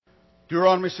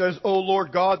Deuteronomy says, O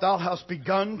Lord God, Thou hast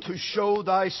begun to show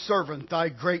Thy servant Thy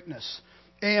greatness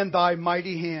and Thy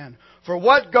mighty hand. For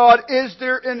what God is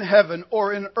there in heaven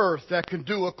or in earth that can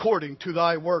do according to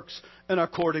Thy works and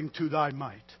according to Thy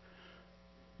might?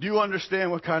 Do you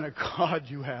understand what kind of God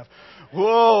you have?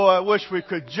 Whoa, I wish we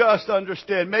could just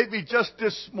understand. Maybe just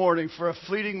this morning, for a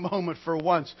fleeting moment, for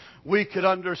once, we could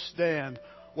understand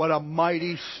what a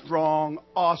mighty, strong,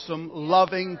 awesome,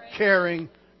 loving, caring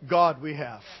God we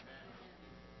have.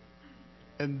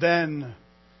 And then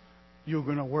you're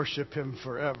going to worship Him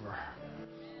forever.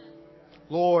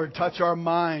 Lord, touch our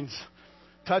minds.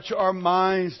 Touch our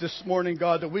minds this morning,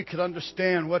 God, that we could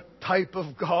understand what type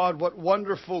of God, what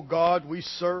wonderful God we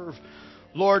serve.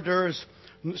 Lord, there's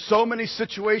so many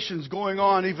situations going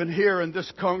on even here in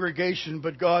this congregation,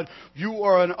 but God, You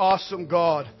are an awesome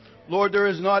God. Lord, there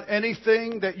is not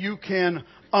anything that You can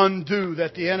undo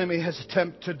that the enemy has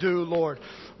attempted to do, Lord.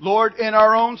 Lord, in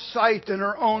our own sight and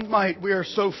our own might, we are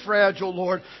so fragile,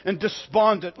 Lord, and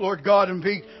despondent, Lord God, and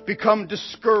become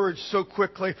discouraged so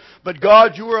quickly. But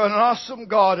God, You are an awesome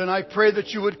God, and I pray that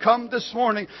You would come this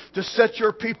morning to set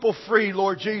Your people free,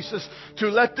 Lord Jesus, to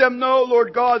let them know,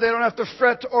 Lord God, they don't have to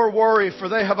fret or worry, for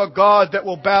they have a God that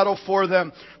will battle for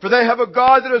them. For they have a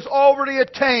God that has already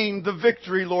attained the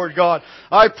victory, Lord God.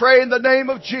 I pray in the name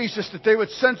of Jesus that they would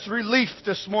sense relief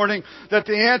this morning, that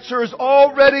the answer is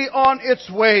already on its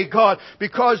way, God,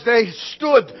 because they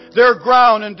stood their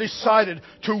ground and decided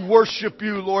to worship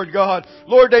You, Lord God.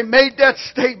 Lord, they made that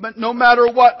statement, no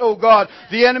matter what, oh God,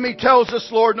 the enemy tells us,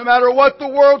 Lord, no matter what the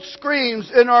world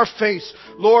screams in our face,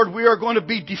 Lord, we are going to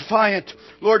be defiant.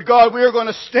 Lord God, we are going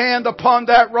to stand upon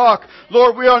that rock.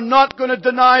 Lord, we are not going to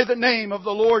deny the name of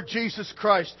the Lord Jesus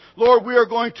Christ. Lord, we are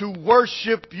going to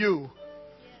worship You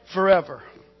forever.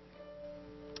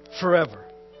 Forever.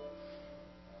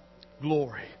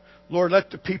 Glory. Lord, let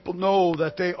the people know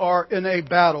that they are in a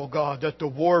battle, God, that the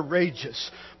war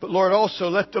rages. But Lord, also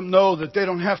let them know that they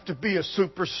don't have to be a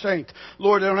super saint.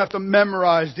 Lord, they don't have to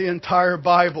memorize the entire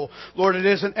Bible. Lord, it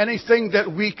isn't anything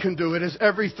that we can do. It is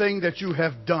everything that You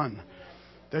have done.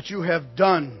 That You have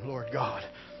done, Lord God.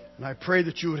 And I pray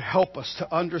that You would help us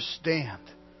to understand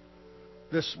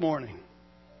this morning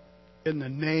in the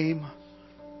name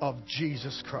of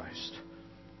Jesus Christ.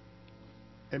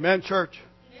 Amen, church?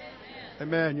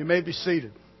 Amen. You may be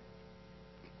seated.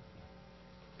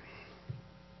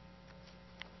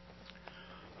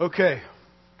 Okay.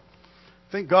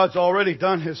 I think God's already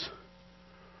done His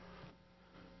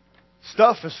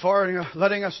stuff as far as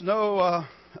letting us know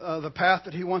the path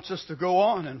that He wants us to go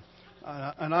on.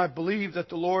 And I believe that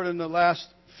the Lord in the last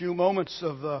few moments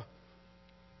of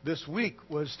this week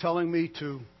was telling me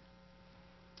to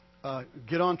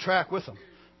get on track with Him.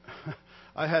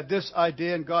 I had this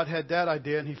idea and God had that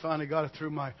idea, and He finally got it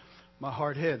through my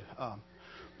hard head.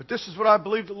 But this is what I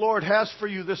believe the Lord has for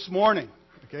you this morning.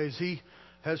 Okay, as He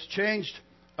has changed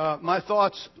my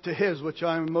thoughts to His, which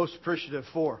I am most appreciative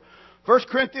for. 1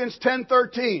 Corinthians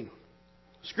 10:13,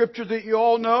 scripture that you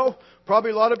all know.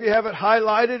 Probably a lot of you have it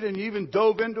highlighted and you even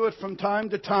dove into it from time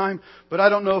to time, but I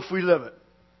don't know if we live it.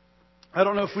 I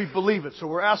don't know if we believe it. So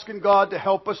we're asking God to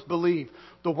help us believe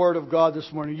the Word of God this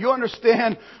morning. You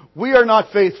understand, we are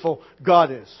not faithful.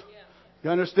 God is. You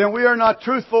understand, we are not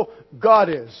truthful. God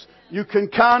is. You can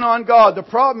count on God. The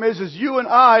problem is you and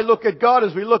I look at God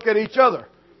as we look at each other.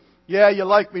 Yeah, you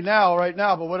like me now, right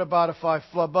now, but what about if I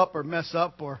flub up or mess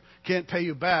up or can't pay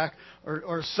you back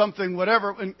or something,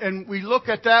 whatever. And we look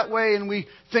at that way and we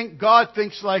think God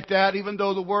thinks like that, even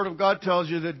though the Word of God tells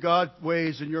you that God's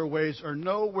ways and your ways are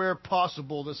nowhere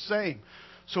possible the same.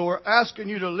 So we're asking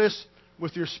you to listen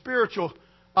with your spiritual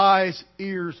eyes,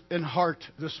 ears, and heart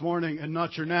this morning and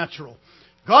not your natural.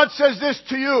 God says this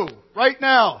to you right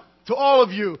now, to all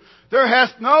of you. There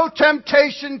hath no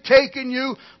temptation taken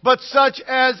you but such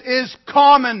as is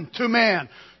common to man.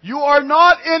 You are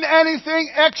not in anything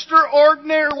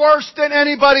extraordinary worse than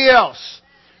anybody else.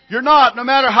 You're not. No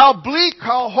matter how bleak,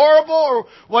 how horrible, or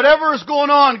whatever is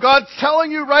going on, God's telling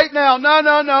you right now,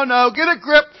 no, get a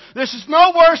grip. This is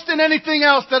no worse than anything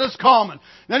else that is common.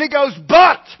 Then He goes,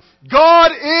 but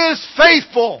God is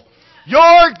faithful.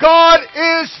 Your God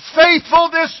is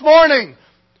faithful this morning.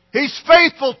 He's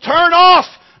faithful. Turn off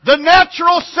the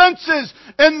natural senses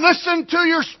and listen to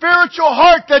your spiritual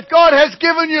heart that God has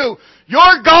given you.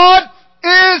 Your God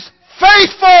is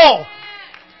faithful.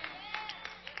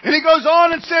 And He goes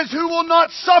on and says, who will not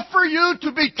suffer you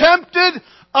to be tempted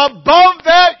above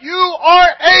that you are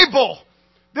able.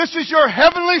 This is your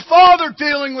Heavenly Father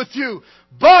dealing with you.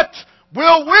 But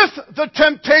will with the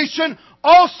temptation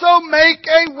also make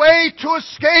a way to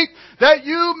escape that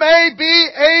you may be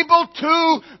able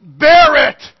to bear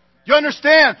it. You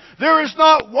understand? There is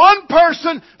not one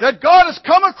person that God has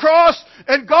come across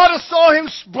and God has saw him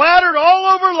splattered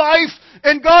all over life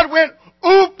and God went,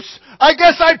 oops, I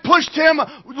guess I pushed him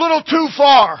a little too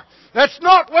far. That's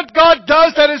not what God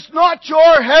does. That is not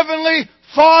your heavenly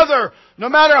Father. No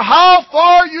matter how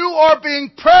far you are being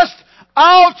pressed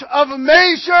out of a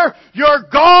measure, your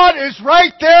God is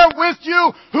right there with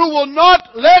you, who will not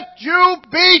let you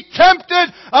be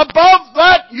tempted above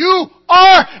that you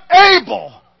are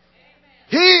able.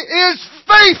 He is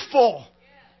faithful.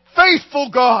 Faithful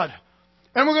God.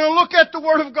 And we're going to look at the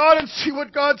Word of God and see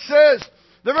what God says.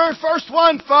 The very first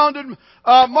one found in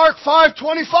Mark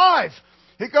 5:25.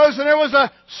 He goes, and there was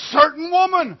a certain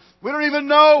woman, we don't even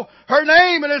know her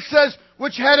name, and it says,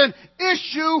 which had an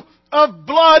issue of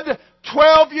blood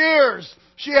 12 years.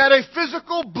 She had a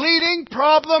physical bleeding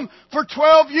problem for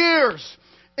 12 years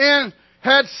and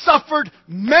had suffered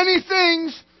many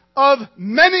things of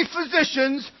many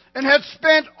physicians and had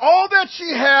spent all that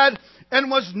she had and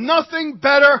was nothing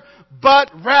better, but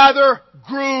rather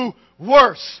grew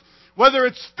worse. Whether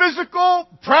it's physical,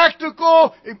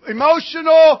 practical,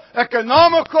 emotional,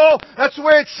 economical, that's the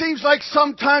way it seems like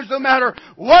sometimes. No matter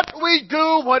what we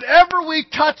do, whatever we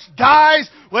touch dies,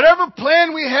 whatever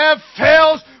plan we have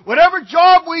fails, whatever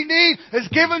job we need is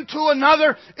given to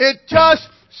another, it just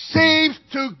seems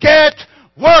to get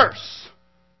worse.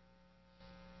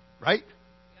 Right?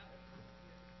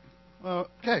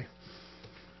 Okay.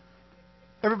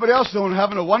 Everybody else doing,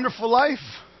 having a wonderful life?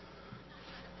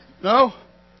 No?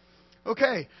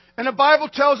 Okay. And the Bible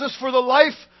tells us for the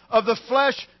life of the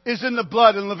flesh is in the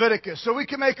blood in Leviticus. So we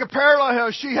can make a parallel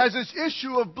here. She has this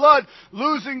issue of blood,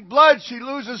 losing blood. She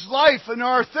loses life. And there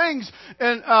are things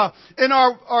in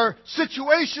our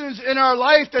situations in our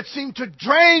life that seem to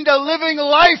drain the living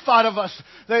life out of us.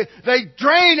 They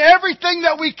drain everything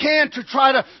that we can to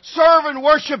try to serve and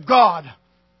worship God.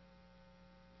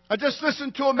 I just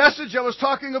listened to a message that was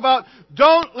talking about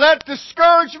don't let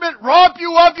discouragement rob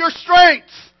you of your strength.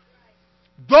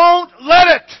 Don't let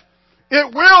it.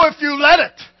 It will if you let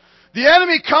it. The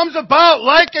enemy comes about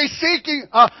like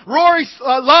a roaring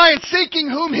lion seeking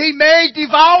whom he may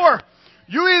devour.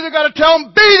 You either got to tell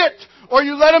him beat it or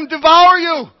you let him devour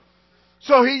you.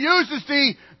 So he uses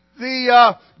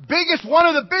one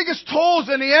of the biggest tools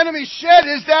in the enemy's shed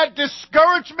is that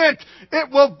discouragement. It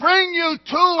will bring you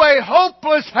to a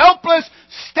hopeless, helpless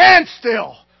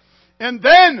standstill. And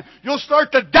then you'll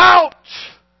start to doubt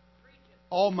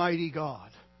Almighty God.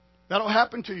 That'll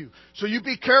happen to you. So you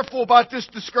be careful about this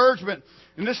discouragement.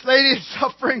 And this lady is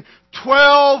suffering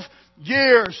 12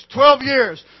 years. 12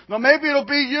 years. Now maybe it'll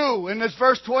be you. In this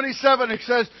verse 27 it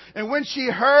says, and when she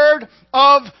heard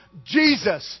of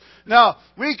Jesus. Now,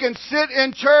 we can sit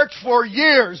in church for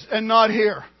years and not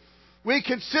hear. We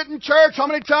can sit in church. How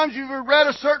many times have you read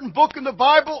a certain book in the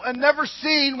Bible and never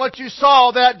seen what you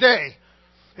saw that day?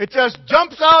 It just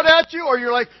jumps out at you, or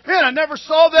you're like, man, I never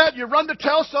saw that. You run to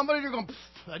tell somebody, you're going,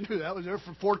 I knew that was there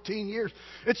for 14 years.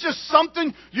 It's just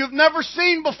something you've never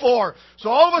seen before. So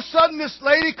all of a sudden this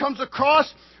lady comes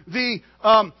across the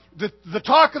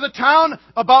talk of the town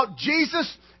about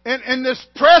Jesus in this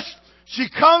press. She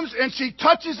comes and she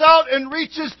touches out and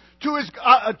reaches to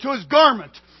his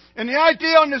garment. And the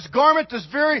idea on this garment, this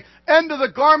very end of the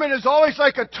garment, is always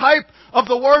like a type of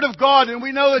the Word of God. And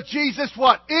we know that Jesus,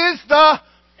 what? Is the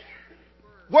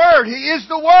Word. He is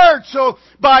the Word. So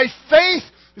by faith,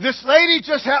 this lady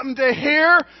just happened to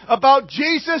hear about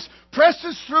Jesus,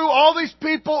 presses through all these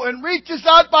people and reaches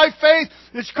out by faith.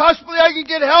 It's possibly I can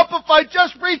get help if I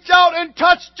just reach out and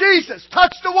touch Jesus.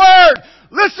 Touch the Word.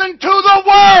 Listen to the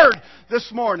Word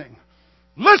this morning.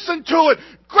 Listen to it.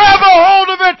 Grab a hold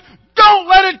of it. Don't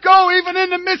let it go even in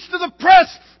the midst of the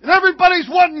press. And everybody's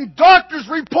wanting doctors'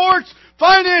 reports,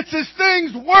 finances,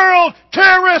 things, world,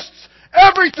 terrorists.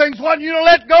 Everything's wanting you to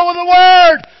let go of the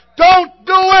Word. Don't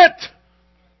do it.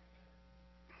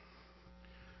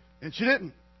 And she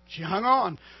didn't. She hung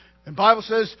on. And the Bible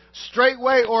says,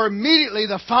 straightway or immediately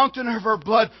the fountain of her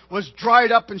blood was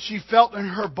dried up, and she felt in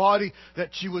her body that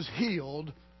she was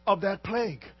healed of that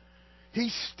plague.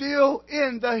 He's still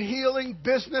in the healing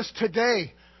business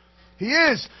today. He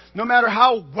is. No matter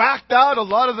how whacked out a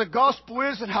lot of the gospel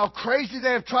is and how crazy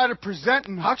they have tried to present,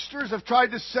 and hucksters have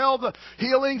tried to sell the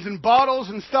healings and bottles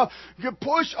and stuff. You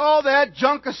push all that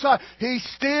junk aside. He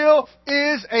still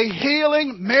is a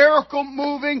healing,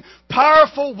 miracle-moving,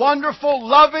 powerful, wonderful,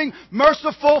 loving,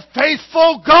 merciful,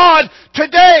 faithful God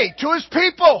today to His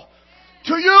people.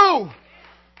 To you.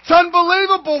 It's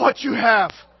unbelievable what you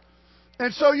have.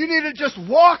 And so you need to just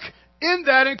walk in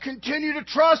that and continue to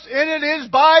trust. And it is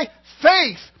by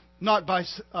faith, not by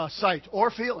sight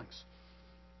or feelings.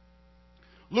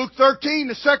 Luke 13,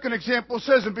 the second example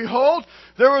says, And behold,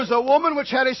 there was a woman which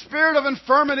had a spirit of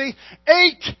infirmity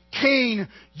 18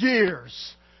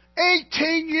 years.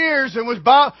 18 years, and was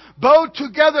bowed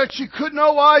together that she could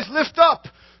no wise lift up.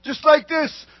 Just like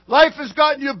this, life has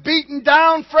gotten you beaten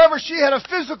down forever. She had a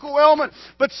physical ailment,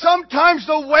 but sometimes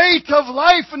the weight of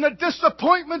life and the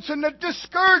disappointments and the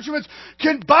discouragements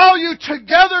can bow you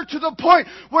together to the point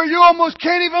where you almost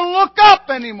can't even look up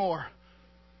anymore.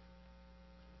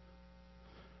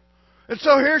 And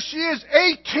so here she is,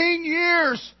 18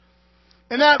 years.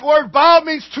 And that word bow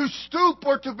means to stoop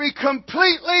or to be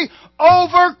completely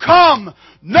overcome.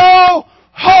 No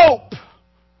hope.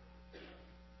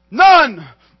 None.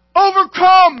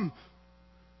 Overcome.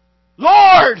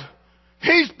 Lord,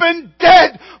 he's been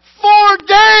dead 4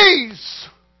 days.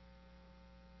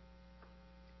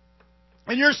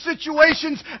 And your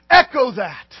situations echo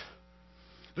that.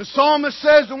 The psalmist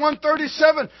says in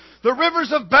 137, the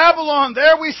rivers of Babylon,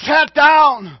 there we sat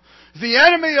down. The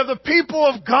enemy of the people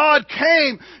of God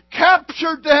came,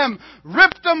 captured them,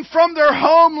 ripped them from their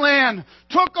homeland,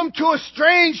 took them to a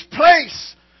strange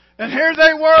place. And here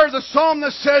they were. The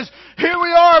psalmist says, here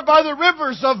we are by the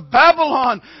rivers of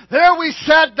Babylon. There we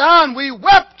sat down. We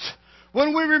wept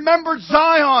when we remembered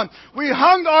Zion. We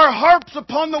hung our harps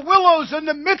upon the willows in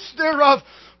the midst thereof.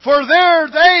 For there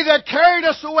they that carried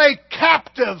us away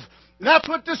captive. And that's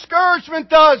what discouragement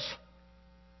does.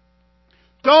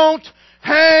 Don't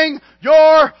hang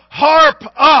your harp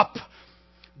up.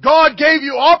 God gave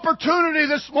you opportunity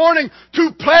this morning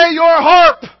to play your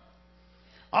harp.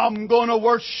 I'm going to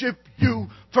worship you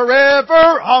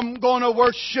forever. I'm going to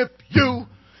worship you.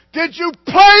 Did you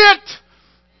play it?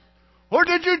 Or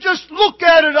did you just look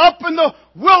at it up in the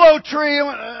willow tree and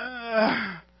went,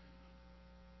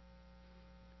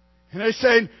 And they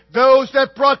say, those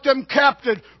that brought them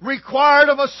captive required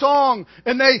of a song,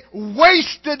 and they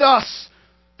wasted us.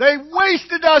 They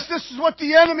wasted us. This is what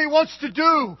the enemy wants to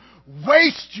do.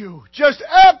 Waste you. Just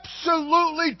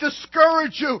absolutely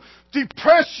discourage you,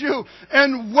 depress you,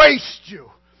 and waste you.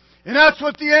 And that's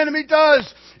what the enemy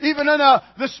does. Even in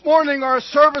this morning or a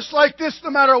service like this,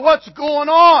 no matter what's going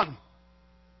on.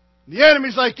 The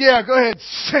enemy's like, yeah, go ahead,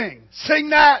 sing. Sing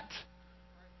that.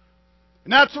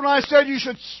 And that's when I said you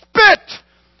should spit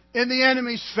in the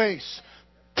enemy's face.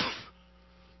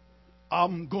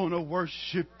 I'm going to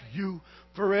worship you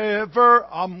forever.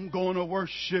 I'm going to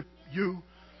worship you.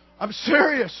 I'm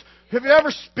serious. Have you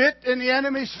ever spit in the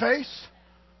enemy's face?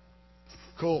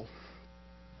 Cool.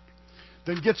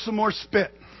 Then get some more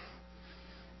spit.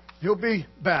 He'll be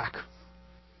back.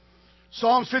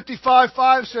 Psalms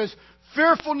 55:5 says,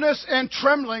 Fearfulness and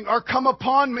trembling are come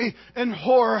upon me, and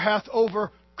horror hath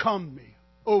overcome me.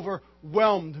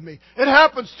 Overwhelmed me. It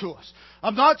happens to us.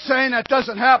 I'm not saying that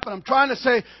doesn't happen. I'm trying to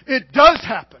say it does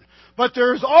happen. But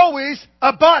there's always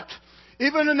a but.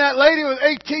 Even in that lady with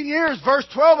 18 years, verse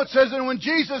 12, it says, And when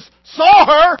Jesus saw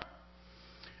her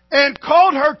and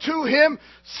called her to him,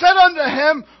 said unto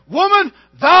him, Woman,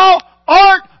 thou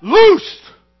art loosed.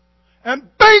 And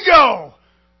bingo!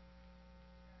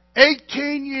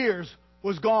 18 years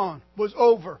was gone, was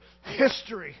over.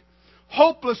 History.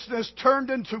 Hopelessness turned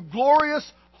into glorious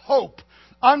hope.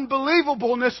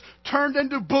 Unbelievableness turned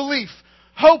into belief.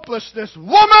 Hopelessness.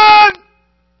 Woman!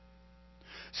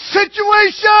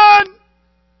 Situation!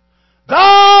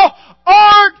 Thou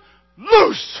art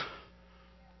loose.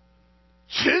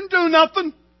 She didn't do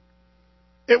nothing.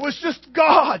 It was just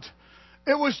God.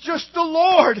 It was just the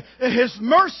Lord and His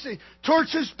mercy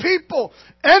towards His people.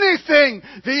 Anything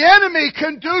the enemy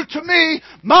can do to me,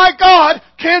 my God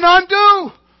can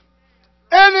undo.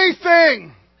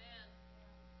 Anything.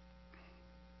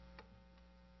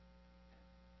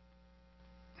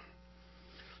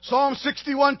 Psalm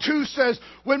 61:2 says,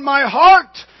 When my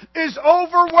heart is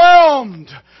overwhelmed,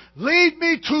 lead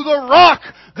me to the rock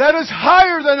that is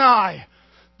higher than I.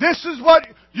 This is what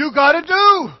you got to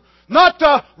do. Not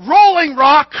the rolling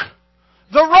rock.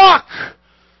 The rock.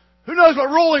 Who knows what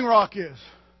rolling rock is?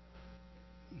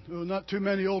 Well, not too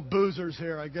many old boozers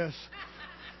here, I guess.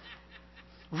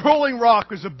 Rolling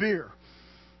Rock is a beer.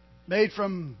 Made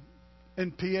from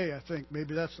NPA, I think.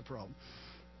 Maybe that's the problem.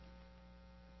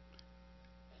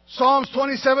 Psalms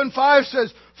 27:5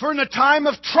 says, For in the time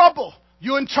of trouble,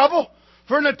 you in trouble?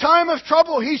 For in the time of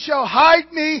trouble He shall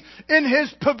hide me in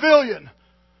His pavilion.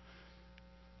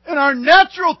 In our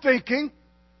natural thinking,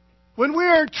 when we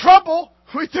are in trouble,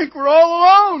 we think we're all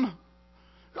alone.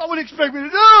 God, what do you expect me to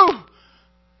do?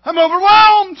 I'm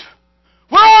overwhelmed.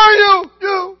 Where are you?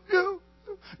 You.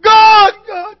 God.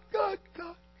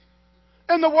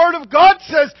 And the Word of God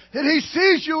says that He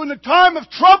sees you in the time of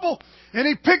trouble and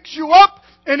He picks you up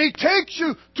and He takes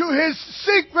you to His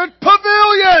secret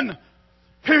pavilion.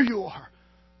 Here you are.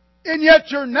 And yet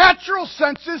your natural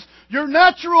senses, your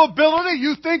natural ability,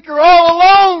 you think you're all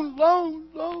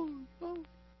alone.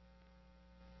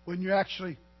 When you're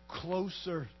actually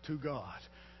closer to God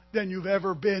than you've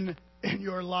ever been in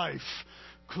your life.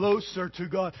 Closer to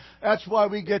God. That's why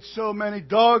we get so many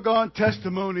doggone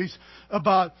testimonies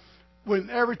about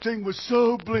when everything was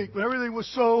so bleak, when everything was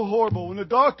so horrible, when the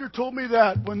doctor told me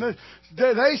that, when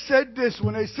they said this,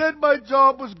 when they said my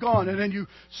job was gone, and then you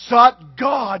sought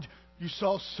God, you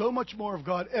saw so much more of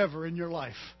God ever in your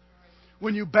life.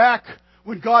 When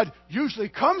God usually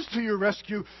comes to your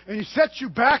rescue and He sets you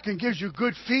back and gives you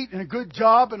good feet and a good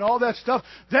job and all that stuff,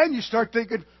 then you start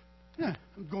thinking, yeah,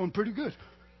 I'm going pretty good.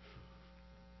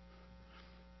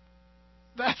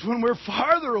 That's when we're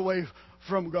farther away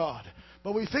from God.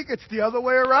 But we think it's the other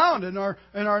way around in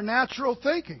our natural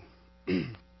thinking.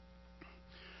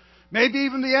 Maybe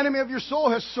even the enemy of your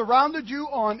soul has surrounded you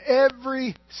on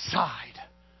every side.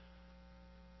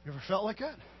 You ever felt like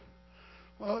that?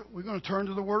 Well, we're going to turn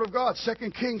to the Word of God.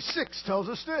 2 Kings 6 tells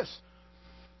us this.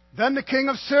 Then the king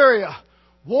of Syria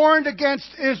warred against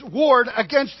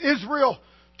Israel,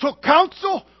 took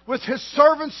counsel with his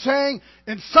servants, saying,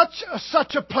 in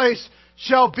such a place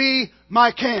shall be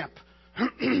my camp.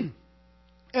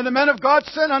 And the men of God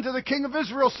sent unto the king of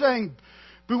Israel, saying,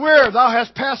 beware, thou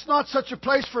hast passed not such a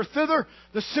place, for thither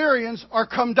the Syrians are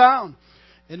come down.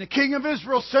 And the king of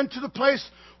Israel sent to the place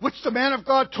which the man of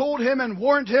God told him and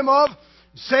warned him of,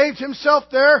 saved himself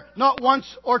there not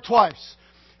once or twice.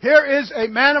 Here is a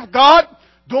man of God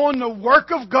doing the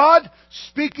work of God,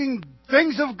 speaking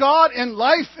things of God in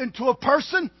life into a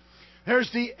person.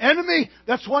 There's the enemy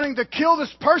that's wanting to kill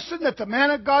this person that the man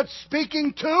of God's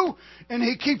speaking to, and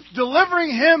he keeps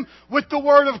delivering him with the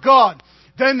Word of God.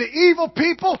 Then the evil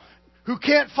people who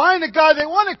can't find the guy they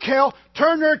want to kill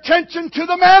turn their attention to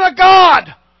the man of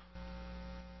God.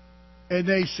 And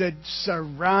they said,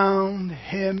 surround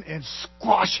him and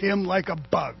squash him like a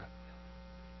bug.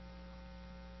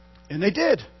 And they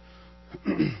did.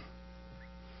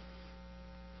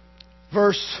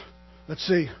 Verse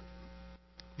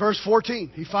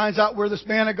 14. He finds out where this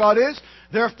man of God is.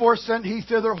 Therefore sent he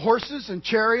thither horses and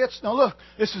chariots. Now look,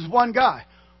 this is one guy.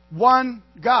 One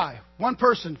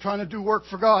person trying to do work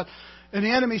for God. And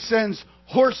the enemy sends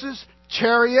horses,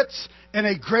 chariots, and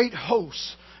a great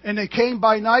host. And they came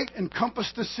by night and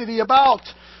compassed the city about.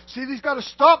 See, these got to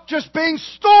stop just being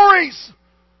stories.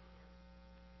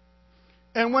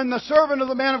 And when the servant of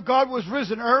the man of God was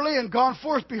risen early and gone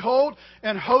forth, behold,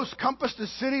 and hosts compassed the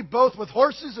city both with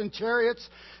horses and chariots.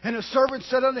 And the servant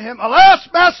said unto him, alas,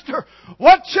 master,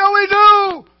 what shall we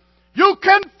do? You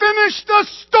can finish the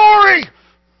story.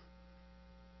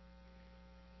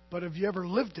 But have you ever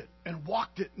lived it and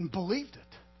walked it and believed it?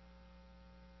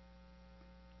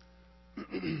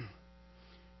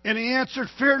 And he answered,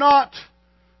 fear not.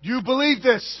 Do you believe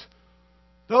this?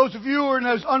 Those of you who are in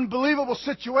those unbelievable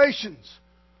situations,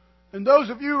 and those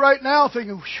of you right now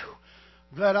thinking, whew,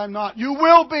 glad I'm not. You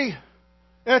will be.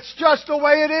 It's just the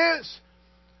way it is.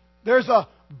 There's a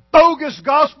bogus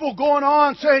gospel going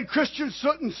on saying Christians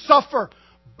shouldn't suffer.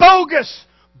 Bogus,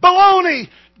 baloney,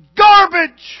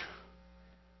 garbage.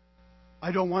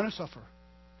 I don't want to suffer,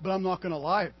 but I'm not going to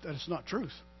lie that it's not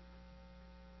truth.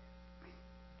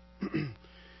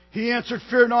 He answered,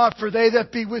 fear not, for they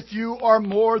that be with you are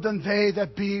more than they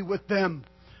that be with them.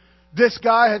 This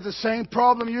guy had the same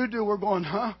problem you do. We're going,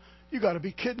 you got to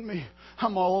be kidding me.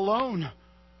 I'm all alone.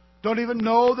 Don't even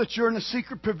know that you're in the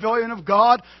secret pavilion of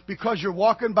God because you're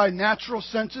walking by natural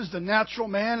senses, the natural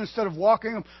man, instead of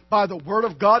walking by the Word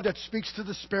of God that speaks to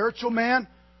the spiritual man.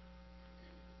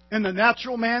 And the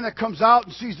natural man that comes out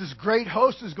and sees this great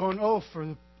host is going, oh, for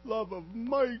the love of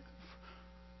Mike.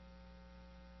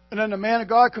 And then the man of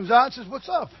God comes out and says, what's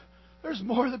up? There's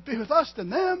more that be with us than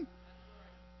them.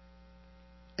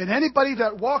 And anybody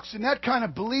that walks in that kind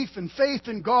of belief and faith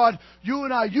in God, you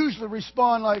and I usually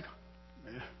respond like,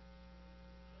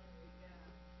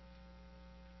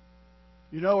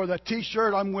 or that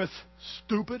t-shirt, I'm with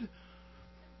stupid.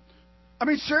 I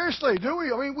mean, seriously, do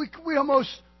we? I mean, we almost,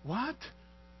 what?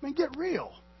 I mean, get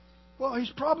real. Well,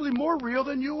 he's probably more real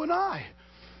than you and I.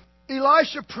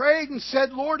 Elisha prayed and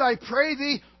said, Lord, I pray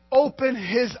thee, open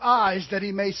his eyes that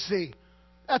he may see.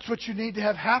 That's what you need to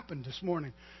have happen this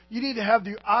morning. You need to have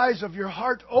the eyes of your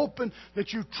heart open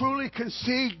that you truly can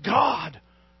see God.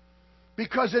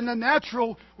 Because in the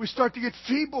natural, we start to get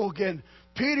feeble again.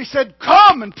 Peter said,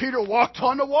 come! And Peter walked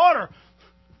on the water.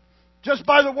 Just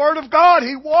by the Word of God,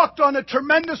 he walked on the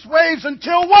tremendous waves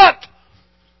until what?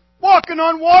 Walking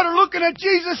on water, looking at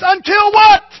Jesus until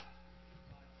what?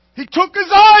 He took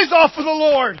his eyes off of the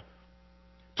Lord.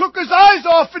 Took his eyes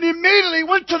off and immediately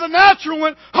went to the natural and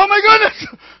went, oh my goodness!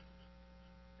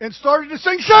 And started to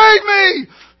sing, save me!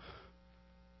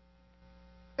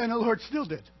 And the Lord still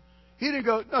did. He didn't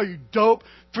go, no, you dope.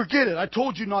 Forget it. I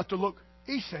told you not to look.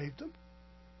 He saved him.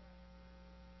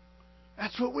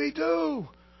 That's what we do.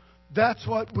 That's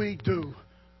what we do.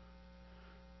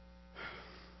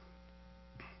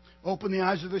 Opened the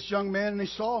eyes of this young man, and he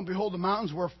saw, and behold, the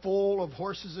mountains were full of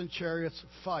horses and chariots of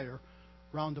fire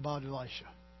round about Elisha.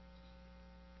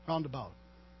 Round about.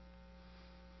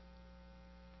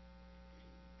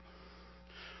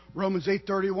 Romans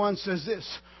 8:31 says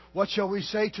this, what shall we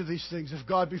say to these things? If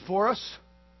God be for us,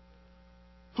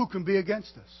 who can be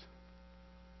against us?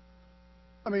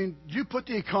 I mean, you put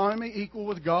the economy equal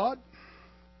with God?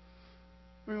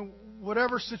 I mean,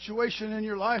 whatever situation in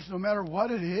your life, no matter what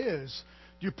it is,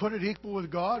 do you put it equal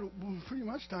with God? Well, pretty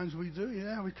much times we do.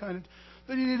 Yeah, we kind of.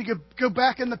 Then you need to go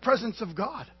back in the presence of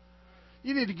God.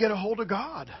 You need to get a hold of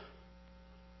God.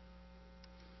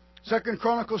 2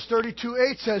 Chronicles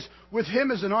 32:8 says, with him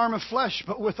is an arm of flesh,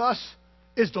 but with us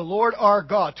is the Lord our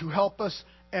God to help us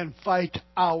and fight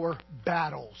our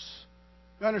battles.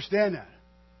 You understand that?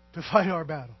 To fight our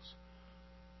battles.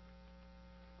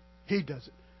 He does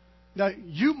it. Now,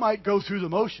 you might go through the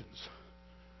motions.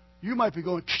 You might be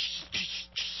going...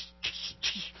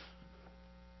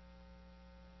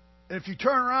 And if you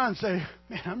turn around and say,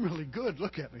 man, I'm really good,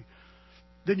 look at me,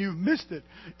 then you've missed it.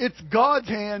 It's God's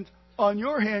hand on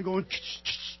your hand going...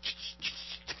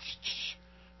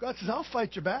 God says, I'll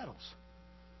fight your battles.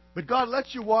 But God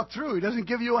lets you walk through. He doesn't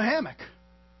give you a hammock.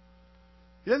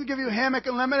 He doesn't give you a hammock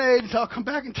and lemonade until I'll come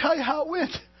back and tell you how it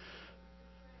went.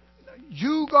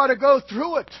 You got to go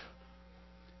through it.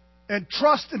 And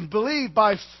trust and believe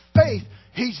by faith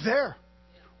He's there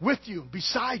with you,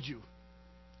 beside you.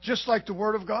 Just like the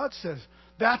Word of God says.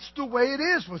 That's the way it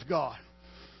is with God.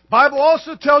 The Bible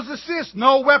also tells us this,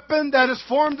 no weapon that is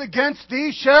formed against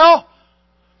thee shall...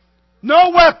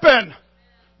 No weapon!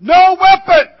 No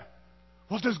weapon!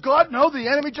 Well, does God know the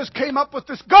enemy just came up with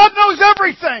this? God knows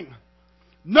everything!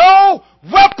 No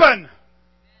weapon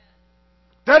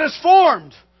that is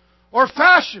formed or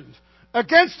fashioned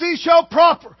against thee shall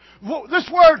prosper. This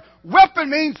word weapon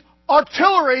means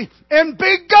artillery and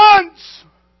big guns.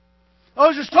 I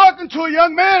was just talking to a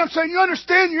young man. I'm saying, you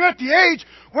understand you're at the age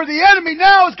where the enemy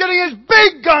now is getting his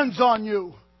big guns on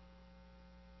you.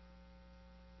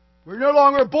 Where you're no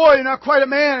longer a boy, you're not quite a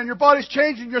man, and your body's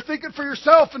changing. You're thinking for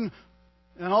yourself, and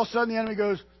all of a sudden the enemy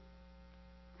goes,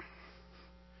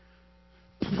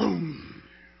 boom.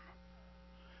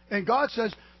 And God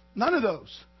says, none of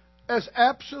those. As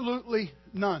absolutely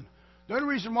none. The only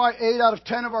reason why 8 out of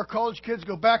 10 of our college kids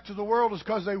go back to the world is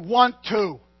because they want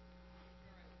to.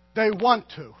 They want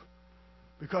to.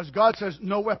 Because God says,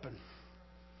 no weapon.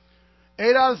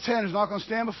 8 out of 10 is not going to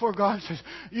stand before God and says,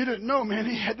 you didn't know, man,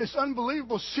 he had this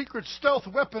unbelievable secret stealth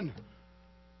weapon.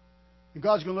 And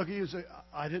God's going to look at you and say,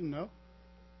 I didn't know.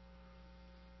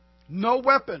 No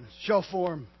weapon shall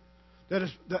form that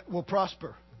will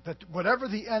prosper. That whatever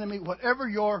the enemy, whatever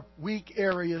your weak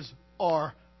areas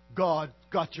are, God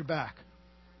got your back.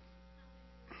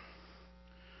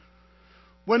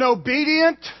 When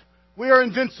obedient, we are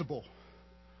invincible.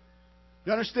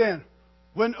 You understand?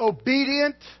 When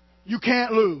obedient, you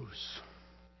can't lose.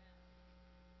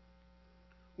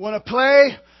 When a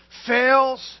play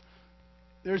fails,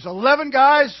 there's 11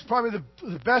 guys, probably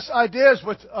the best idea is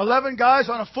with 11 guys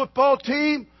on a football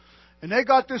team, and they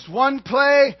got this one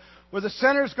play where the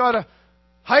center's got to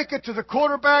hike it to the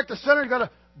quarterback, the center's got to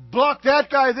block that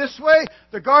guy this way,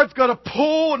 the guard's got to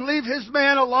pull and leave his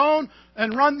man alone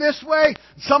and run this way,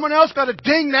 someone else got to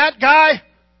ding that guy.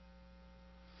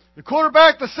 The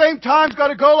quarterback at the same time's got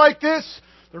to go like this.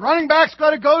 The running back's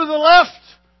got to go to the left.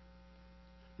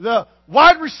 The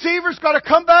wide receiver's got to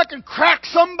come back and crack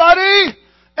somebody.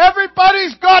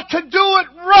 Everybody's got to do it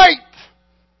right.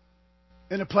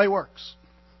 And the play works.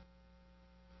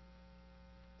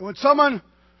 And when someone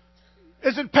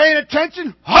isn't paying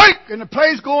attention, hike, and the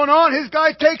play's going on, his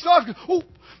guy takes off,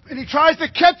 and he tries to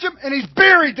catch him, and he's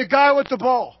buried the guy with the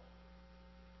ball.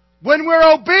 When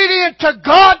we're obedient to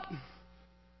God,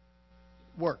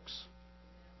 it works.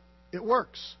 It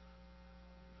works.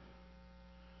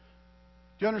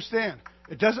 Do you understand?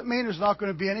 It doesn't mean there's not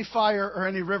going to be any fire or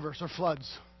any rivers or floods.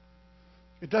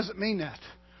 It doesn't mean that.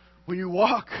 When you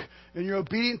walk and you're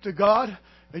obedient to God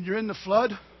and you're in the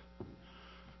flood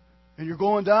and you're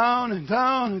going down and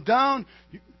down and down,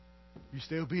 you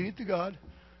stay obedient to God.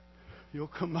 You'll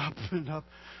come up and up.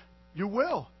 You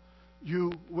will.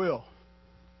 You will.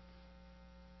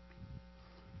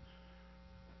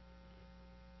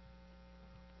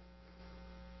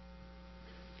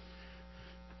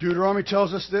 Deuteronomy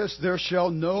tells us this: there shall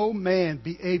no man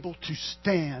be able to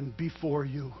stand before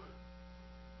you.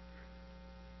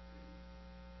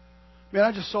 Man,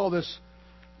 I just saw this.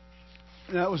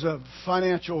 And that was a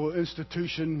financial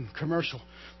institution commercial.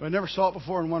 But I never saw it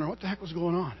before and wondered what the heck was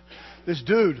going on. This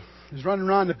dude is running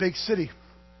around the big city.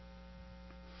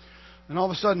 And all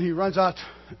of a sudden he runs out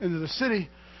into the city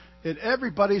and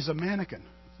everybody's a mannequin.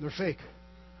 They're fake.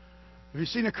 Have you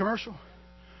seen a commercial?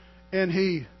 And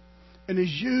in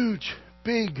these huge,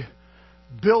 big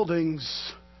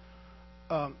buildings,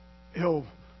 he'll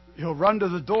run to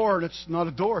the door and it's not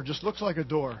a door. It just looks like a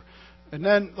door. And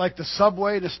then, like the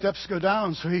subway, the steps go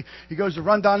down. So he goes to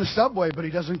run down the subway, but he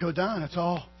doesn't go down. It's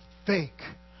all fake.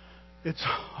 It's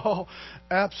all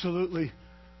absolutely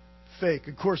fake.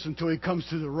 Of course, until he comes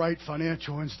to the right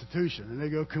financial institution. And they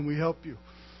go, can we help you?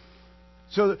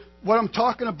 So what I'm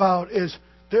talking about is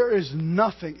there is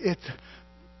nothing.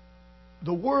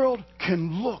 The world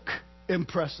can look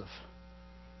impressive.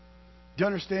 Do you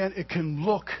understand? It can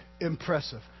look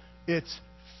impressive. It's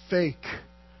fake.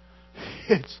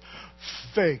 It's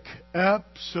fake.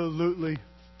 Absolutely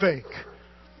fake.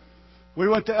 We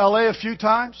went to L.A. a few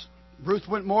times. Ruth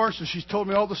went more, so she's told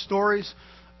me all the stories.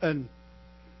 And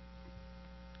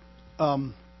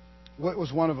what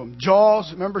was one of them?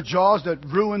 Jaws. Remember Jaws that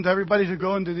ruined everybody to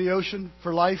go into the ocean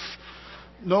for life?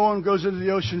 No one goes into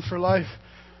the ocean for life.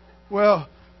 Well,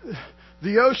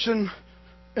 the ocean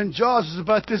in Jaws is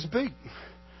about this big.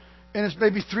 And it's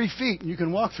maybe 3 feet, and you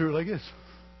can walk through it like this.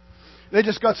 They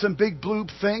just got some big blue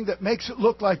thing that makes it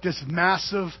look like this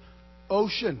massive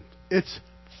ocean. It's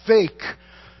fake.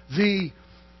 The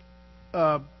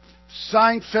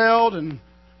Seinfeld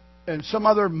and some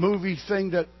other movie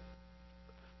thing that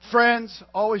Friends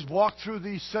always walk through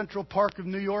the Central Park of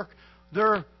New York.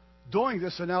 They're doing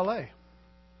this in L.A.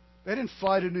 They didn't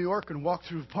fly to New York and walk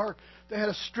through the park. They had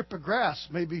a strip of grass,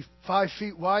 maybe 5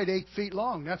 feet wide, 8 feet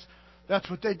long. That's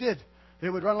what they did. They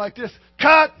would run like this.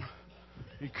 Cut!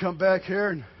 He'd come back here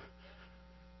and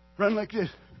run like this.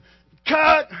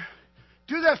 Cut!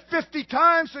 Do that 50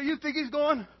 times so you think he's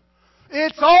going.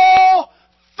 It's all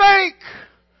fake.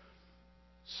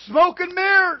 Smoke and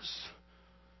mirrors.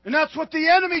 And that's what the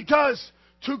enemy does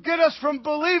to get us from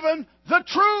believing the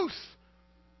truth.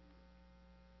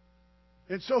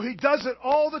 And so he does it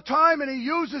all the time and he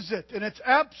uses it. And it's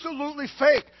absolutely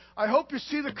fake. I hope you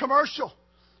see the commercial.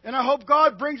 And I hope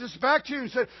God brings us back to you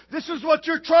and says, this is what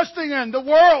you're trusting in. The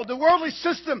world, the worldly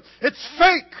system. It's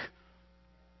fake.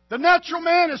 The natural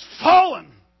man is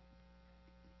fallen.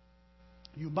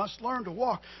 You must learn to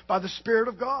walk by the Spirit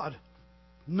of God.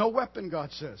 No weapon,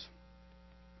 God says.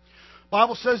 The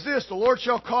Bible says this: the Lord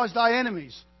shall cause thy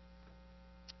enemies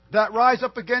that rise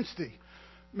up against thee.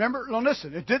 Remember, now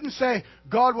listen, it didn't say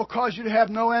God will cause you to have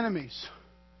no enemies.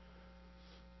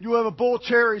 You have a bowl of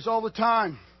cherries all the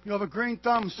time. You have a green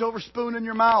thumb, silver spoon in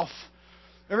your mouth.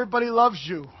 Everybody loves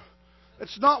you.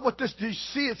 It's not what this... Do you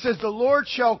see? It says, the Lord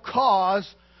shall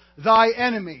cause thy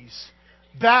enemies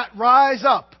that rise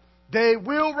up. They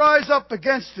will rise up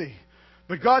against thee.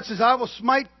 But God says, I will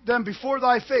smite them before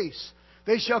thy face.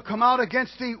 They shall come out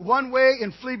against thee one way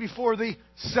and flee before thee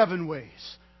 7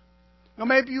 ways. Now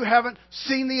maybe you haven't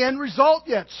seen the end result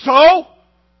yet. So...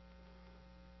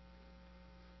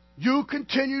 you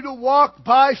continue to walk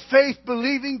by faith,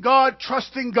 believing God,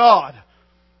 trusting God.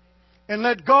 And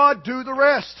let God do the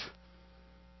rest.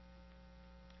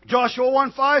 Joshua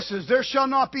 1:5 says, there shall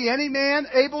not be any man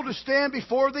able to stand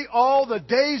before thee all the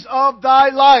days of thy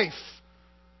life.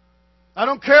 I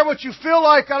don't care what you feel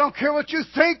like. I don't care what you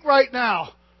think right now.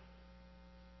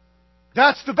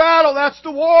 That's the battle. That's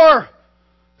the war.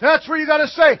 That's where you got to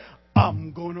say,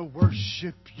 I'm going to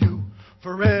worship you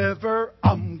forever.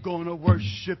 I'm going to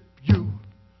worship you.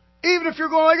 Even if you're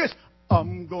going like this,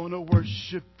 I'm going to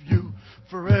worship you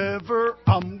forever.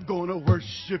 I'm going to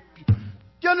worship you. Do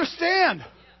you understand?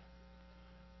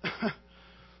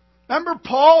 Remember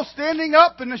Paul standing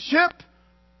up in the ship?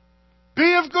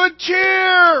 Be of good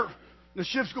cheer. The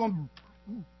ship's going...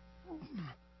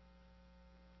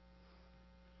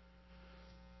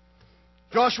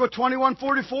 Joshua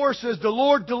 21:44 says, the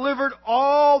Lord delivered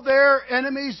all their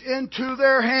enemies into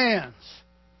their hands.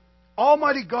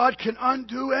 Almighty God can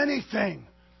undo anything.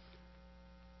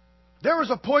 There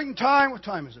was a point in time... What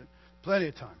time is it? Plenty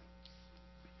of time.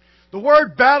 The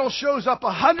word battle shows up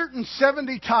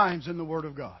 170 times in the Word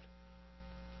of God.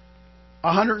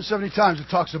 170 times it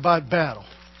talks about battle.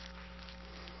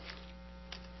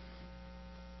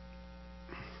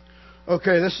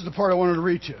 Okay, this is the part I wanted to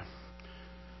read to you.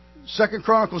 2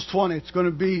 Chronicles 20. It's going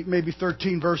to be maybe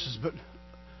 13 verses, but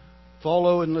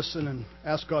follow and listen and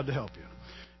ask God to help you.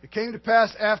 It came to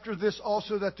pass after this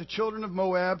also that the children of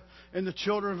Moab and the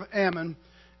children of Ammon,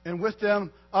 and with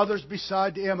them others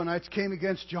beside the Ammonites, came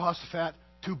against Jehoshaphat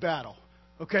to battle.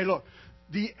 Okay, look.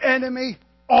 The enemy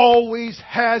always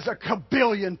has a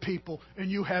kabillion people,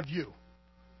 and you have you.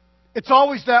 It's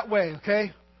always that way,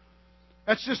 okay?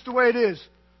 That's just the way it is.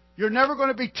 You're never going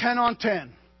to be 10 on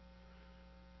 10.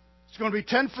 It's going to be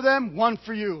 10 for them, 1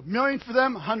 for you. A million for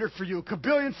them, 100 for you. A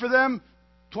kabillion for them,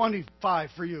 25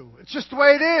 for you. It's just the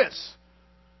way it is.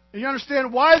 And you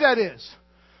understand why that is.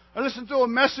 I listened to a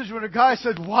message when a guy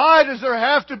said, why does there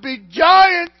have to be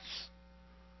giants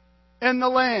in the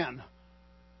land?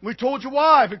 We told you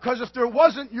why. Because if there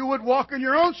wasn't, you would walk in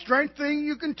your own strength thinking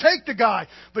you can take the guy.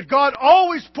 But God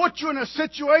always puts you in a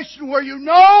situation where you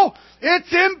know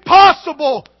it's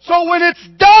impossible. So when it's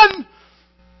done,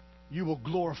 you will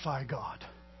glorify God.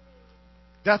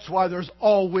 That's why there's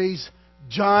always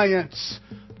giants.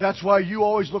 That's why you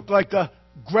always look like the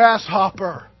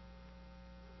grasshopper.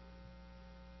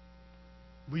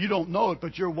 Well, you don't know it,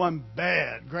 but you're one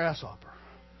bad grasshopper.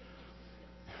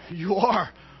 You are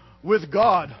with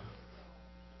God.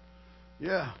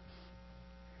 Yeah.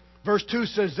 Verse 2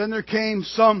 says, Then there came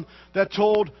some that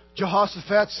told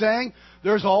Jehoshaphat, saying,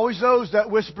 There's always those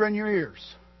that whisper in your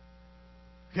ears.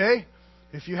 Okay?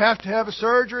 If you have to have a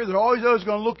surgery, there are always those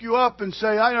going to look you up and say,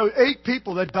 I know 8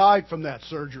 people that died from that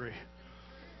surgery.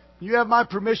 You have my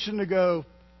permission to go,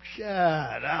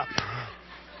 shut up.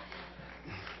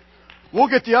 We'll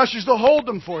get the ushers to hold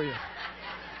them for you.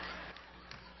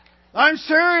 I'm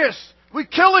serious. We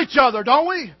kill each other, don't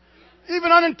we?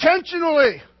 Even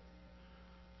unintentionally.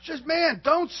 Just, man,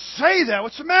 don't say that.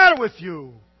 What's the matter with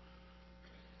you?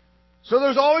 So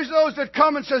there's always those that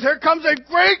come and says, Here comes a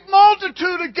great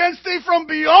multitude against thee from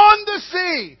beyond the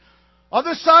sea.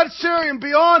 Other side of Syria and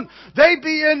beyond. They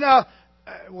be in,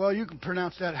 well, you can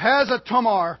pronounce that,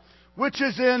 Hazatamar, which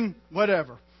is in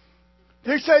whatever.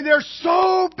 They say they're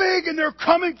so big and they're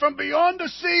coming from beyond the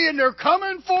sea and they're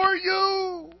coming for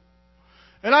you.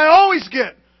 And I always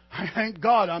get, thank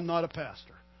God I'm not a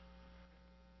pastor.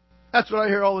 That's what I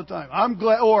hear all the time. I'm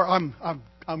glad, or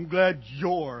I'm glad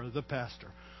you're the pastor.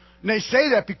 And they say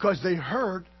that because they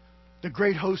heard the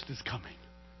great host is coming.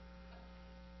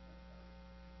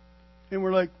 And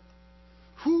we're like,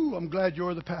 whew, I'm glad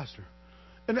you're the pastor.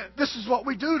 And this is what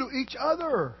we do to each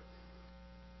other.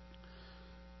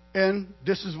 And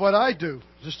this is what I do,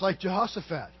 just like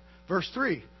Jehoshaphat. Verse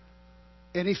 3,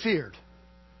 and he feared.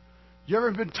 You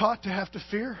ever been taught to have to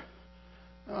fear?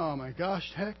 Oh my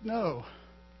gosh, heck no.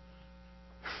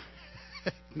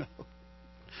 Heck no.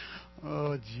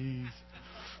 Oh jeez.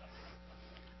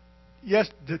 Yes,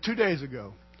 2 days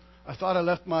ago, I thought I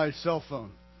left my cell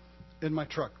phone in my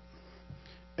truck.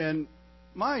 And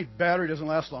my battery doesn't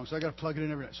last long, so I got to plug it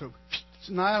in every night. So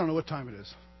I don't know what time it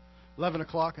is. 11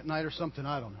 o'clock at night or something,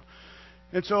 I don't know.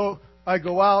 And so I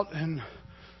go out and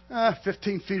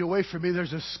 15 feet away from me,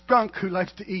 there's a skunk who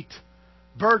likes to eat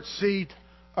bird seed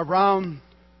around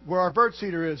where our bird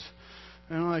seeder is.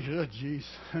 And I'm like, oh, jeez.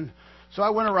 And so I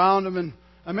went around him, and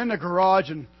I'm in the garage,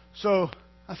 and so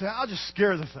I said, I'll just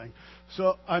scare the thing.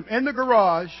 So I'm in the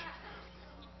garage.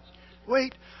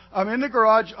 Wait, I'm in the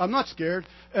garage. I'm not scared.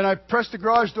 And I press the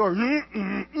garage door.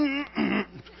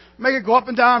 Make it go up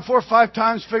and down 4 or 5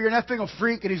 times, figuring that thing will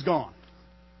freak, and he's gone.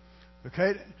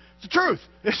 Okay? It's the truth.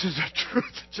 This is the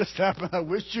truth that just happened. I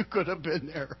wish you could have been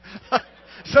there.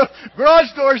 So,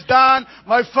 garage door's down.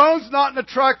 My phone's not in the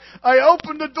truck. I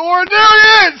open the door, and there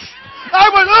he is! I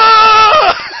went,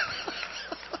 ah!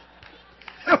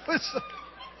 It was...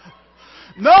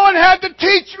 No one had to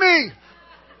teach me.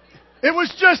 It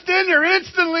was just in there.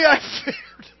 Instantly, I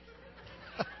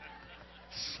feared.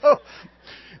 So,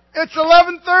 it's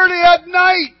 11:30 at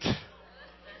night.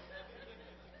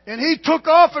 And he took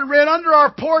off and ran under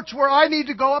our porch where I need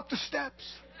to go up the steps.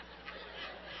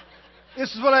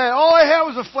 This is what I had. All I had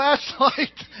was a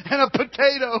flashlight and a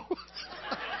potato.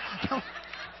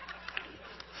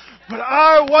 But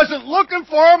I wasn't looking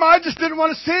for him. I just didn't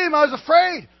want to see him. I was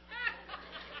afraid.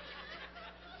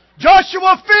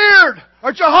 Joshua feared,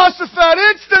 or Jehoshaphat,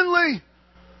 instantly.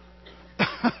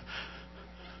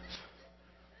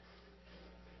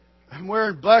 I'm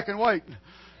wearing black and white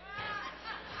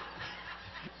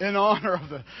in honor of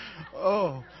the...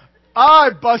 Oh, I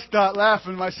bust out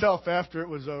laughing myself after it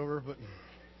was over. But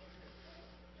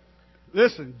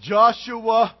listen,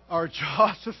 Joshua or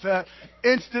Jehoshaphat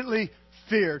instantly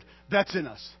feared. That's in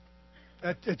us.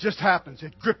 It just happens.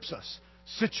 It grips us.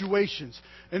 Situations.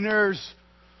 And there's...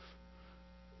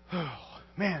 Oh,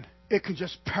 man, it can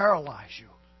just paralyze you.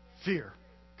 Fear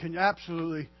can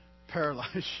absolutely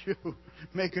paralyze you.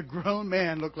 Make a grown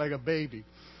man look like a baby.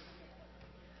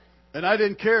 And I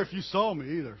didn't care if you saw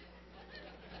me either.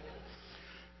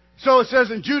 So it says,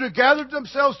 and Judah gathered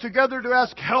themselves together to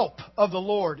ask help of the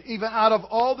Lord. Even out of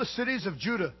all the cities of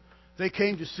Judah, they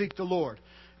came to seek the Lord.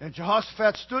 And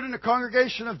Jehoshaphat stood in the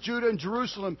congregation of Judah and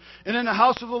Jerusalem and in the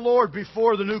house of the Lord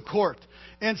before the new court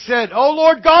and said, O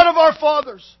Lord God of our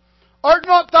fathers, art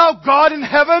not thou God in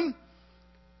heaven?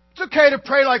 It's okay to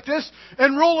pray like this.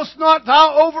 And rulest not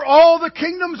thou over all the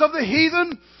kingdoms of the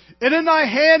heathen? And in thy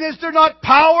hand is there not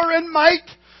power and might,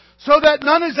 so that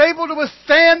none is able to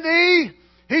withstand thee?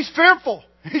 He's fearful.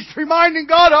 He's reminding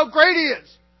God how great He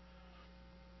is.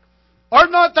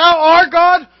 Art not thou our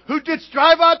God, who didst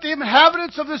drive out the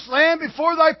inhabitants of this land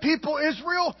before thy people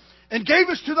Israel, and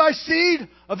gavest to thy seed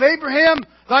of Abraham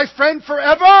thy friend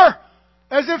forever?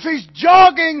 As if he's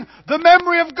jogging the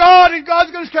memory of God, and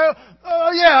God's going to say,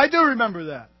 oh yeah, I do remember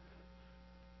that.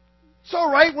 It's all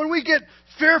right when we get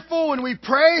fearful when we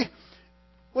pray.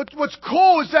 What's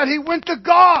cool is that he went to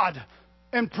God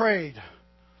and prayed.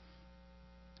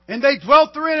 And they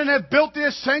dwelt therein and have built thee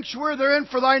a sanctuary therein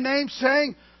for thy name,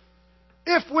 saying,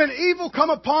 if when evil come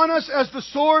upon us as the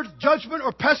sword, judgment,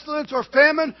 or pestilence, or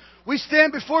famine, we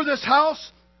stand before this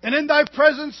house, and in thy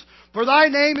presence, for thy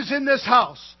name is in this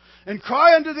house, and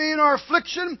cry unto thee in our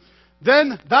affliction,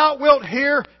 then thou wilt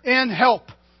hear and help.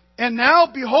 And now,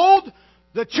 behold,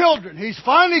 the children. He's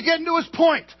finally getting to his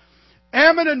point.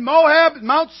 Ammon and Moab and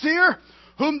Mount Seir,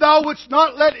 whom thou wouldst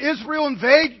not let Israel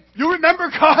invade. You remember,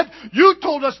 God, you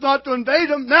told us not to invade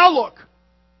them. Now look.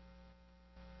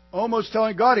 Almost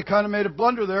telling God he kind of made a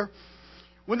blunder there.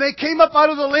 When they came up out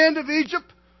of the land of Egypt,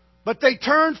 but they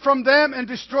turned from them and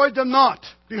destroyed them not.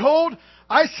 Behold,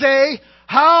 I say,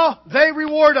 how they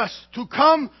reward us to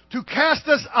come to cast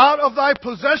us out of thy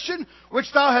possession,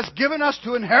 which thou hast given us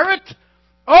to inherit.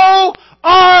 O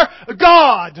our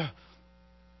God!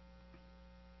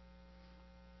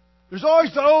 There's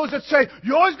always those that say,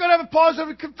 you always got to have a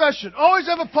positive confession. Always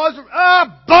have a positive...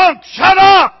 bunk! Shut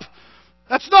up!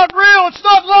 That's not real. It's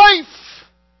not life.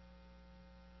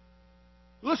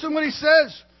 Listen what he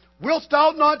says. Wilt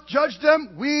thou not judge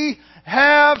them? We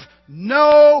have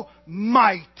no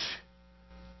might.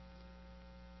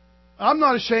 I'm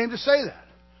not ashamed to say that.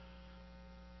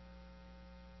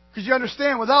 Because you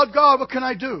understand, without God, what can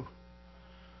I do?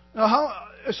 Now,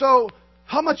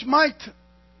 how much might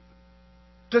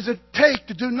does it take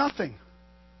to do nothing?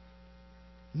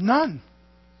 None.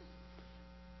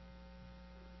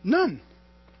 None.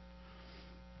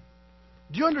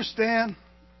 Do you understand?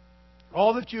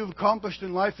 All that you've accomplished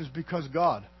in life is because of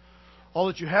God. All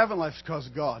that you have in life is because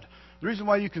of God. The reason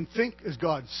why you can think is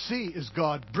God, see is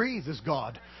God, breathe is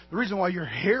God. The reason why you're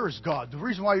here is God. The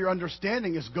reason why your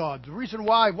understanding is God. The reason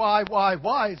why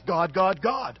is God, God,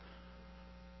 God.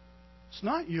 It's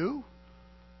not you.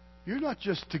 You're not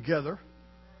just together.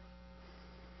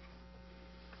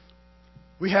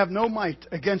 We have no might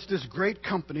against this great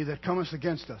company that cometh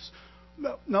against us.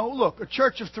 No, look, a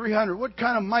church of 300, what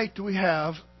kind of might do we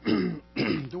have,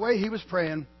 the way he was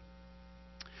praying,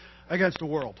 against the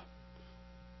world,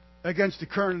 against the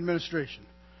current administration,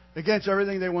 against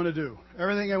everything they want to do,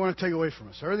 everything they want to take away from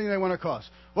us, everything they want to cause?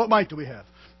 What might do we have?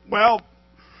 Well,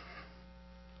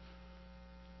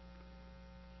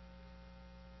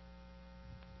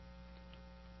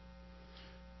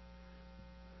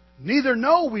 neither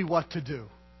know we what to do.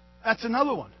 That's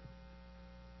another one.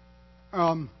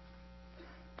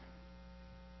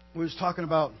 We was talking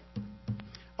about,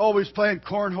 we was playing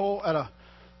cornhole at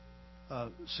a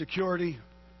security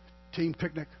team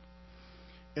picnic.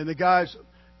 And the guys,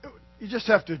 you just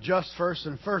have to adjust first.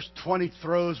 And the first 20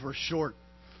 throws were short.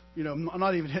 You know, I'm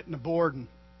not even hitting the board.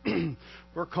 And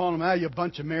we're calling them, you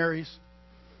bunch of Marys.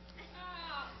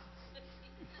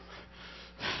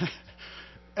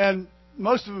 And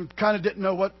most of them kind of didn't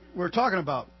know what we were talking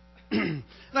about. And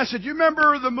I said, you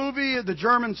remember the movie, the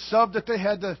German sub that they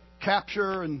had to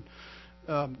capture, and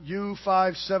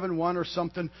U-571 or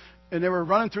something, and they were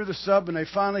running through the sub, and they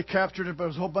finally captured it, but there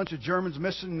was a whole bunch of Germans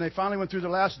missing, and they finally went through the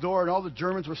last door, and all the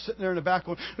Germans were sitting there in the back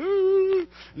going, ooh,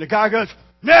 and the guy goes,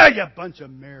 you bunch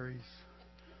of Marys.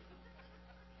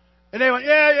 And they went,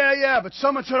 yeah, but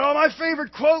someone said, my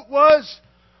favorite quote was,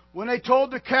 when they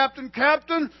told the captain,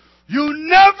 you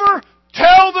never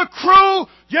tell the crew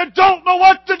you don't know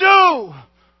what to do.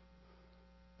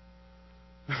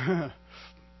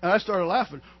 And I started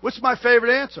laughing. What's my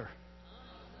favorite answer?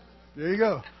 There you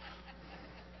go.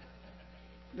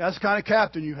 That's the kind of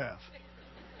captain you have.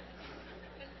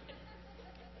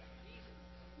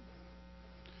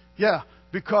 Yeah,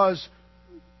 because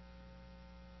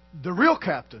the real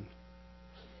captain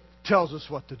tells us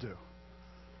what to do.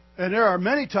 And there are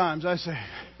many times I say,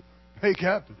 hey,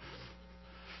 Captain,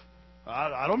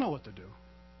 I don't know what to do.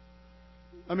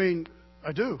 I mean,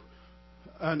 I do.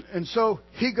 And so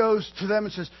he goes to them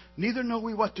and says, neither know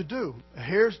we what to do.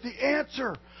 Here's the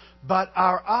answer. But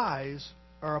our eyes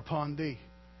are upon thee.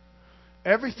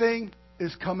 Everything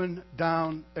is coming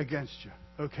down against you.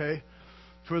 Okay?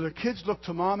 For the kids look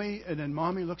to mommy, and then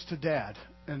mommy looks to dad.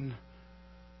 And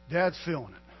dad's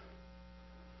feeling it.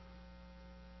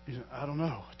 He said, I don't know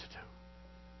what to do.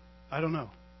 I don't know.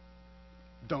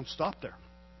 Don't stop there.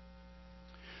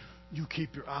 You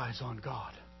keep your eyes on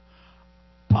God.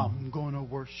 I'm going to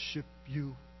worship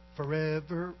you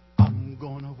forever. I'm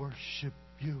going to worship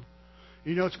you.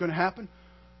 You know what's going to happen?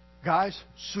 Guys,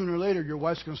 sooner or later, your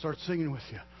wife's going to start singing with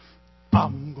you.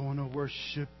 I'm going to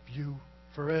worship you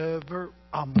forever.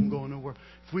 I'm going to worship.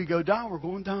 If we go down, we're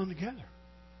going down together.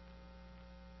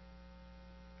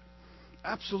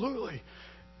 Absolutely.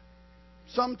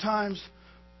 Sometimes,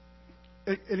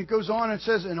 and it goes on and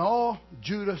says, and all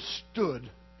Judah stood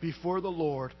before the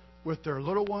Lord with their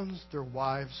little ones, their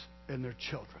wives, and their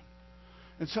children.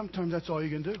 And sometimes that's all you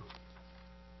can do.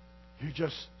 You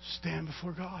just stand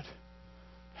before God.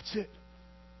 That's it.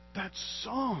 That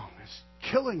song is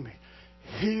killing me.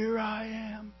 Here I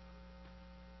am.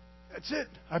 That's it.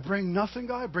 I bring nothing,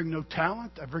 God. I bring no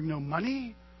talent. I bring no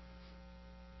money.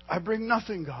 I bring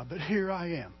nothing, God. But here I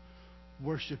am,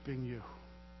 worshiping you.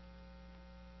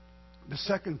 The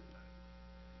second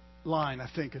line, I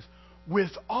think, is,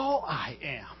 with all I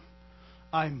am,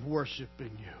 I'm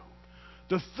worshiping you.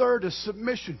 The third is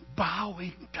submission,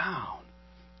 bowing down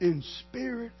in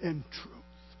spirit and truth.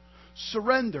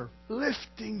 Surrender,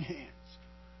 lifting hands,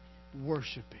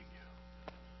 worshiping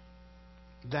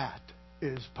you. That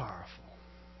is powerful.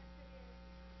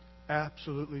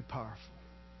 Absolutely powerful.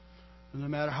 And no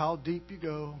matter how deep you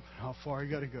go, how far you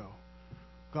got to go,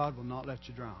 God will not let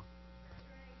you drown.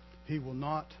 He will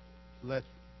not let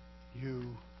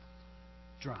you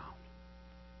drown.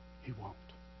 He won't.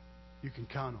 You can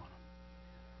count on him.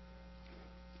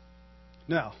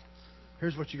 Now,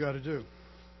 here's what you got to do.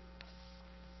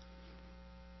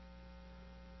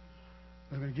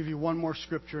 I'm going to give you one more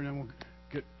scripture, and then we'll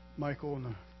get Michael and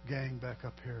the gang back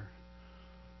up here.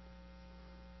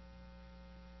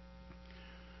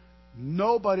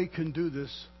 Nobody can do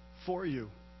this for you.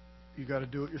 You got to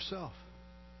do it yourself.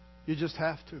 You just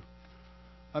have to.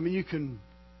 I mean, you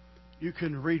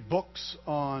can read books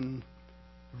on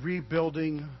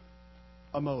rebuilding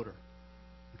a motor.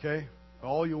 Okay?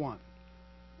 All you want.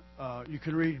 You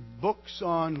can read books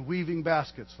on weaving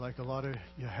baskets, like a lot of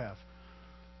you have.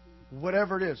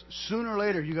 Whatever it is, sooner or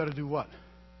later you got to do what?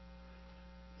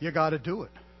 You got to do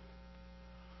it.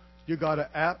 You got to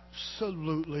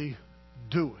absolutely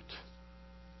do it.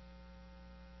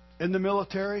 In the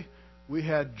military, we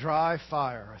had dry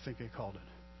fire, I think they called it.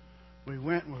 We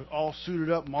went and we were all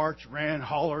suited up, marched, ran,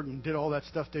 hollered, and did all that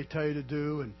stuff they tell you to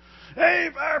do. And hey,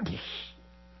 fire!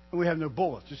 And we had no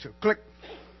bullets, just a click.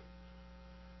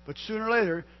 But sooner or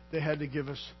later, they had to give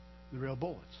us the real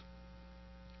bullets.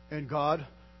 And God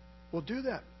will do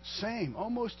that. Same,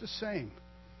 almost the same.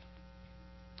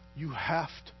 You have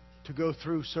to go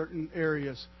through certain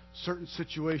areas, certain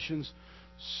situations,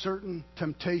 certain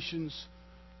temptations,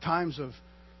 times of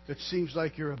it seems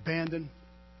like you're abandoned,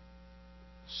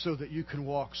 so that you can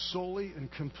walk solely and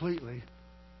completely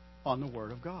on the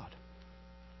Word of God.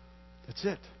 That's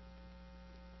it.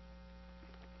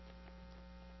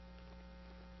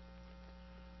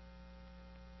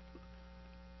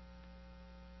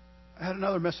 I had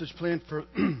another message planned for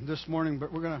this morning,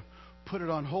 but we're going to put it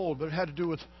on hold. But it had to do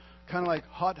with kind of like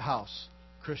hothouse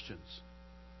Christians.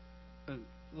 And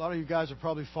a lot of you guys are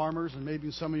probably farmers, and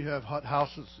maybe some of you have hot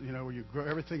houses, where you grow,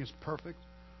 everything is perfect.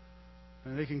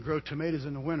 And they can grow tomatoes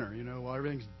in the winter, while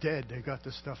everything's dead. They got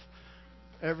this stuff,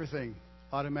 everything,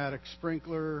 automatic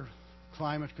sprinkler,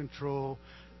 climate control,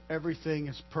 everything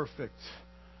is perfect.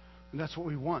 And that's what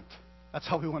we want. That's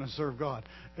how we want to serve God.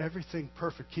 Everything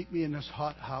perfect. Keep me in this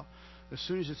hot house. As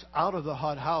soon as it's out of the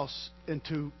hot house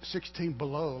into 16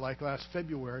 below, like last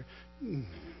February. And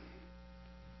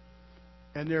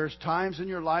there's times in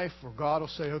your life where God will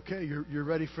say, okay, you're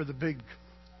ready for the big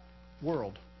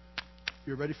world.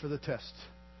 You're ready for the test.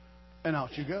 And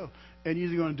out you go. And you're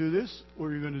either going to do this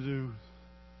or you're going to do...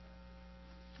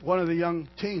 One of the young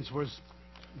teens was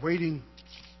waiting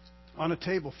on a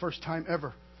table, first time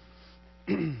ever.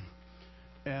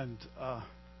 And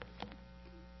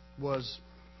was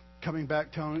coming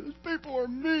back telling me, these people are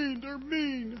mean. They're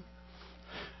mean.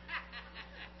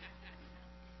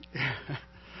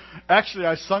 Actually,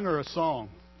 I sung her a song,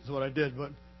 is what I did.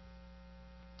 But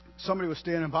somebody was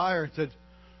standing by her and said,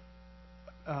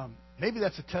 maybe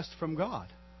that's a test from God.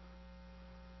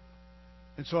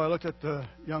 And so I looked at the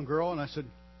young girl and I said,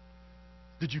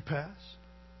 "Did you pass?"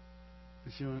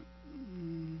 And she went,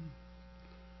 "Mm."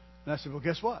 And I said, "Well,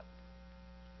 guess what?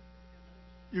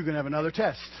 You're going to have another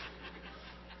test."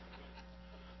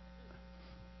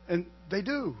 And they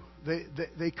do.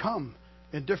 They come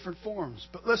in different forms.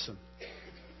 But listen,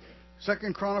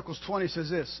 2 Chronicles 20 says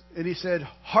this, and he said,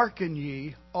 "Hearken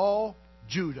ye, all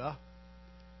Judah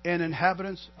and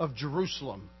inhabitants of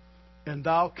Jerusalem, and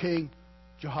thou King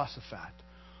Jehoshaphat,"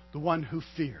 the one who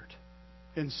feared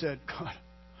and said, "God,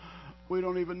 we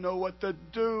don't even know what to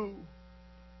do."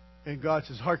 And God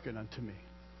says, "Hearken unto me.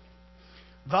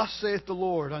 Thus saith the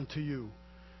Lord unto you,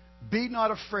 be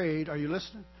not afraid," are you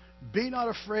listening? "Be not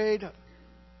afraid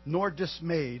nor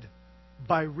dismayed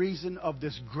by reason of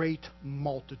this great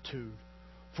multitude,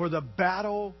 for the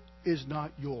battle is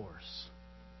not yours,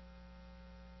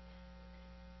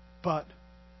 but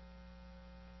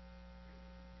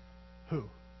who?"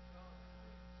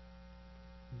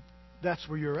 That's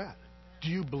where you're at. Do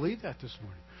you believe that this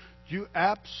morning? Do you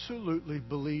absolutely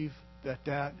believe that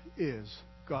that is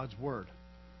God's Word?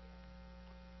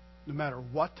 No matter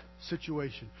what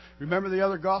situation. Remember the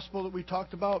other gospel that we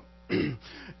talked about?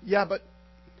 Yeah, but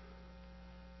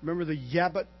remember the "yeah,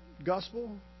 but"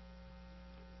 gospel?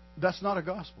 That's not a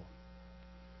gospel.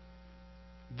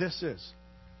 This is.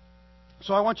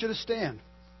 So I want you to stand.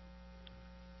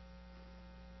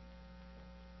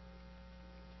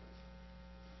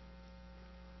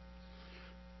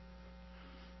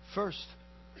 First,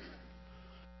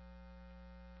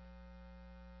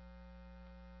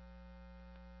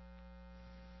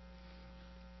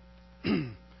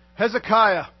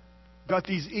 Hezekiah got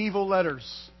these evil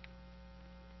letters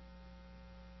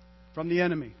from the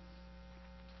enemy.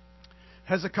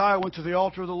 Hezekiah went to the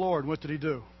altar of the Lord. What did he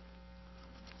do?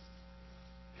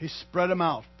 He spread them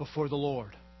out before the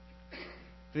Lord. And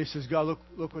he says, "God,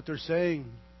 look what they're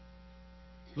saying.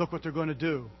 Look what they're going to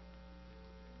do."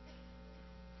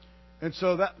 And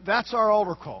so that's our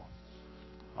altar call.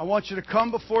 I want you to come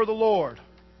before the Lord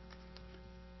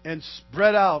and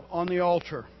spread out on the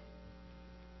altar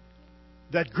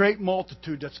that great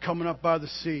multitude that's coming up by the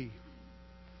sea.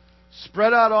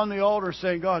 Spread out on the altar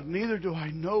saying, "God, neither do I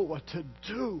know what to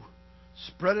do."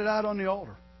 Spread it out on the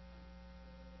altar.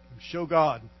 Show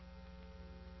God.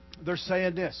 They're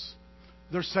saying this.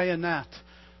 They're saying that.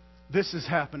 This is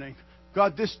happening.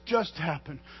 God, this just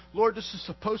happened. Lord, this is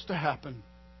supposed to happen.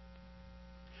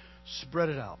 Spread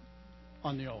it out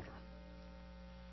on the altar.